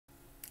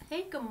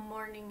Hey, good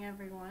morning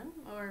everyone,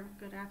 or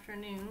good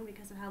afternoon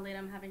because of how late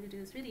I'm having to do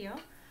this video.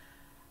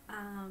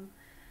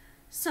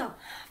 So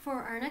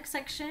for our next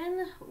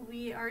section,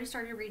 we already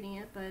started reading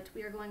it, but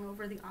we are going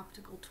over the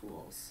optical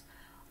tools.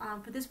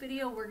 For this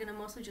video, we're going to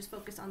mostly just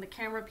focus on the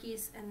camera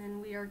piece, and then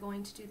we are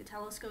going to do the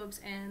telescopes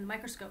and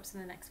microscopes in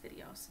the next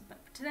videos. But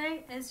for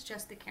today, it's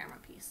just the camera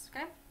piece,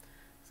 okay?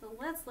 So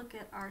let's look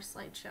at our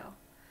slideshow.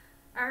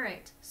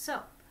 Alright, so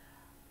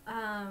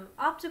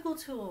optical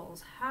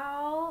tools.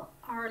 How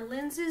are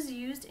lenses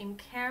used in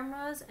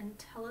cameras and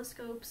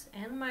telescopes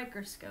and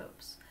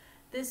microscopes?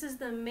 This is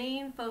the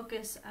main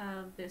focus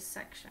of this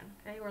section.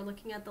 Okay, we're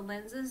looking at the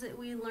lenses that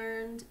we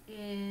learned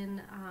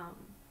in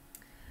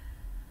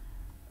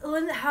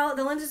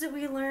the lenses that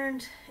we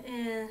learned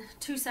in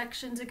 2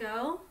 sections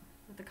ago,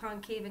 with the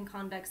concave and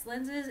convex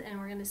lenses, and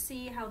we're going to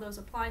see how those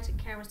apply to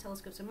cameras,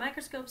 telescopes, and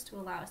microscopes to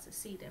allow us to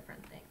see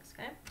different things.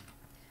 Okay,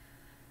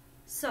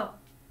 so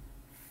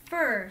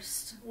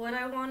first, what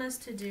I want us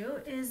to do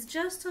is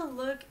just to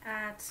look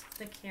at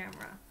the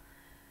camera.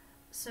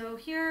 So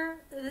here,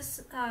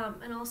 this,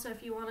 and also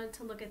if you wanted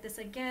to look at this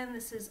again,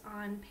 this is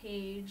on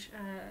page,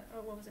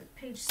 what was it,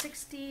 page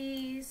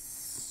 60,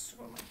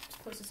 oh my,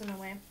 closest in the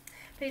way,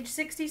 page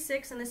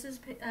 66, and this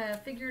is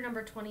figure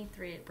number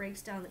 23. It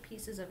breaks down the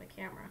pieces of a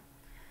camera.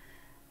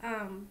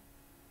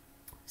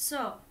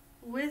 So,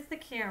 with the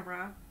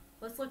camera,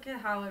 let's look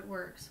at how it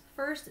works.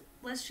 First,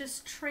 let's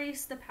just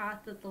trace the path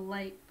that the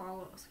light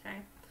follows, okay?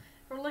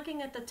 We're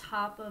looking at the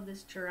top of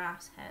this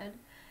giraffe's head.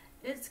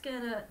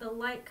 The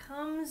light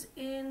comes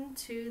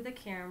into the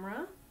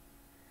camera.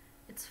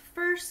 It's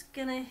first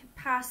gonna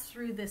pass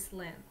through this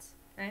lens,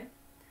 okay?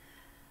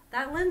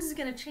 That lens is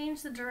gonna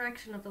change the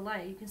direction of the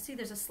light. You can see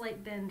there's a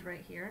slight bend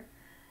right here.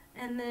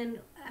 And then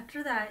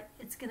after that,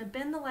 it's gonna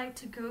bend the light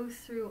to go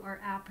through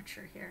our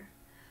aperture here.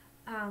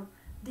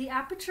 The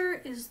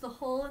aperture is the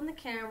hole in the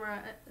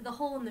camera, the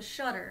hole in the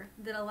shutter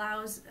that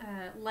allows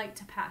light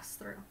to pass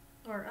through.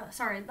 Or,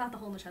 sorry, not the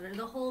hole in the shutter,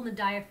 the hole in the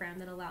diaphragm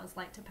that allows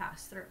light to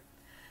pass through.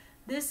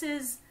 This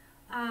is,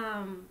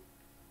 the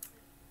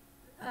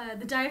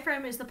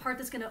diaphragm is the part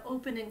that's going to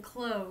open and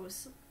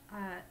close,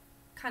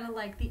 kind of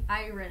like the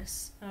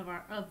iris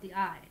of the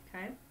eye,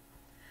 okay?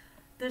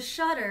 The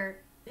shutter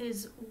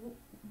is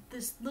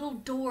this little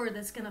door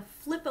that's going to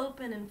flip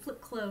open and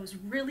flip close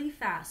really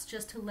fast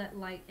just to let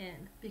light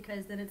in,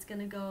 because then it's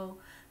going to go,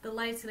 the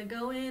light's going to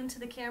go into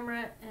the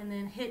camera and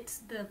then hit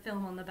the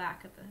film on the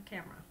back of the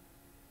camera.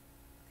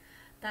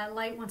 That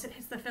light, once it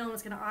hits the film,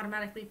 is going to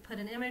automatically put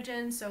an image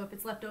in, so if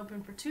it's left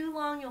open for too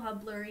long, you'll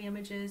have blurry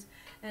images,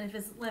 and if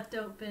it's left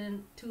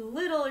open too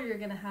little, you're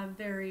going to have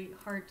very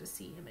hard to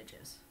see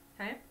images,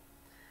 okay?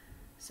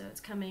 So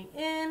it's coming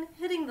in,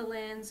 hitting the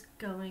lens,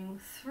 going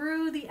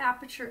through the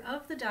aperture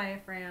of the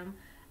diaphragm,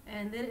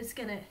 and then it's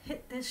going to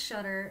hit this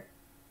shutter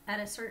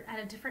at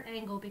a different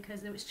angle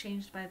because it was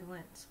changed by the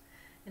lens,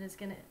 and it's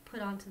going to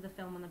put onto the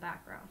film in the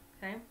background,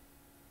 okay?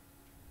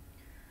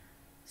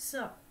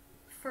 So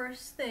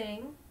first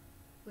thing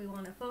we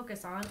want to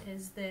focus on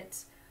is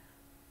that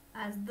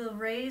as the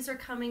rays are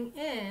coming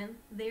in,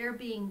 they are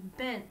being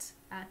bent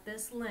at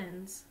this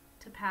lens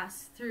to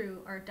pass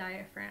through our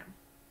diaphragm,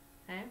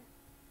 okay?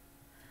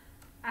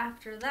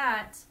 After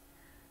that,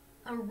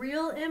 a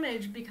real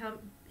image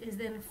is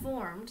then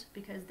formed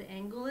because the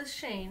angle is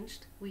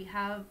changed. We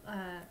have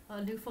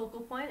a new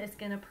focal point. It's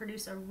going to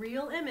produce a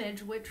real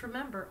image, which,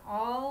 remember,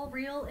 all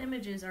real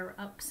images are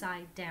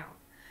upside down.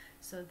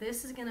 So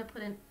this is going to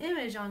put an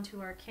image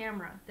onto our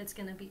camera that's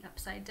going to be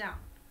upside down.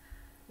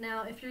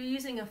 Now, if you're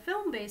using a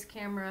film-based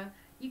camera,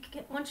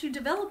 once you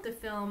develop the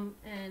film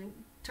and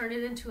turn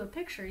it into a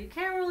picture, you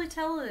can't really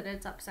tell that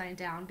it's upside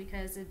down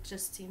because it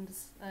just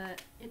seems,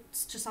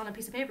 it's just on a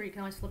piece of paper. You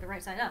can always flip it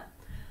right side up.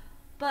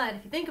 But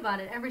if you think about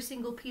it, every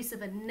single piece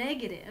of a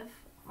negative,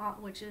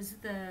 which is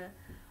the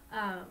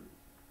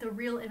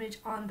real image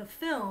on the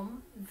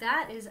film,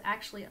 that is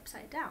actually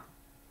upside down,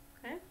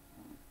 okay?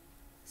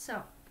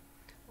 So,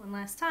 one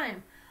last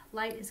time,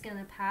 light is going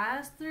to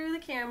pass through the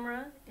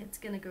camera, it's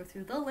going to go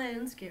through the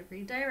lens, get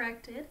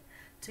redirected,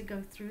 to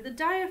go through the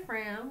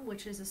diaphragm,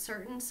 which is a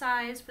certain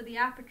size for the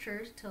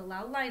aperture to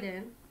allow light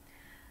in.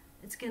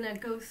 It's going to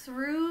go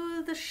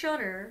through the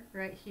shutter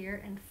right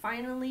here and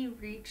finally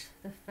reach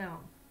the film,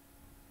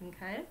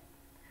 okay?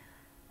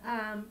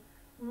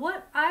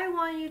 What I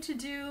want you to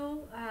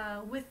do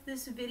with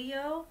this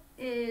video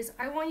is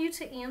I want you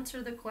to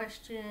answer the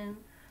question,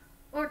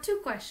 or 2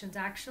 questions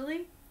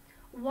actually.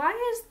 Why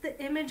is the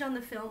image on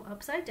the film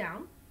upside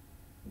down?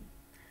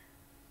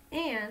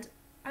 And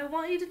I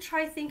want you to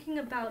try thinking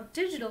about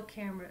digital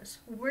cameras.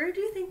 Where do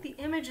you think the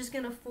image is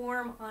going to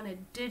form on a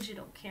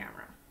digital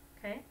camera?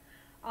 Okay,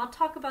 I'll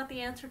talk about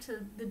the answer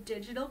to the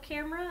digital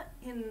camera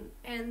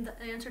and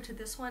the answer to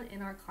this one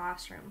in our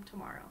classroom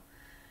tomorrow.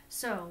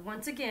 So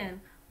once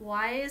again,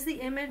 why is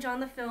the image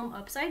on the film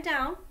upside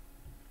down?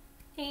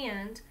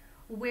 And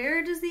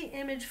where does the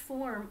image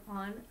form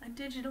on a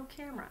digital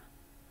camera?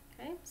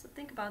 Okay, so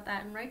think about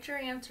that and write your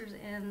answers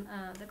in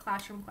the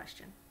classroom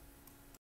question.